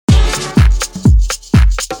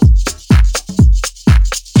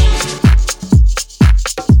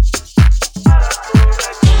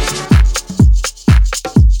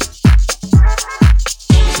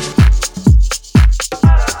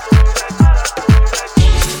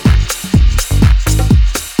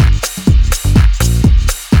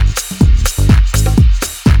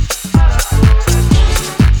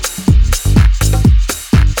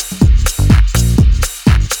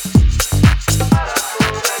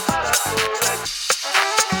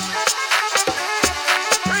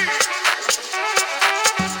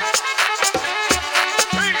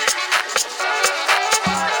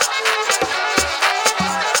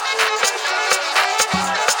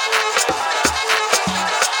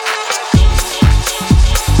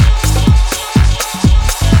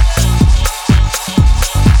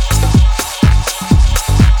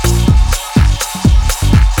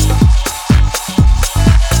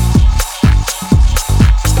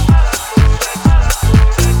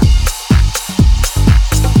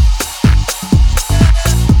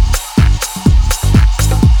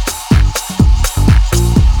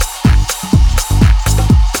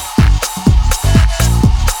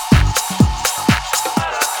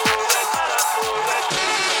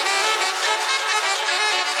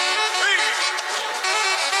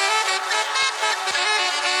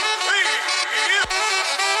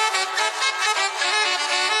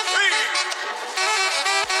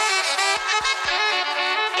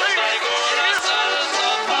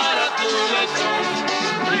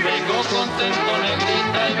contento,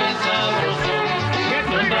 negrita y bien sabroso.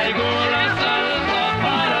 Yo traigo la salsa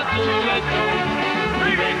para tu lechón.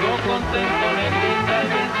 Y vengo contento, negrita y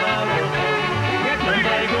bien sabroso. Yo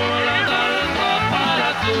traigo la salsa para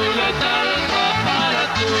tu salsa para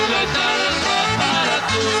tu salsa para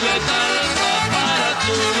tu salsa para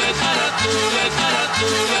tu para tu para tu para tu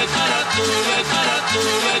para tu para tu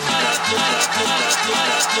para tu para tu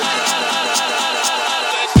para tu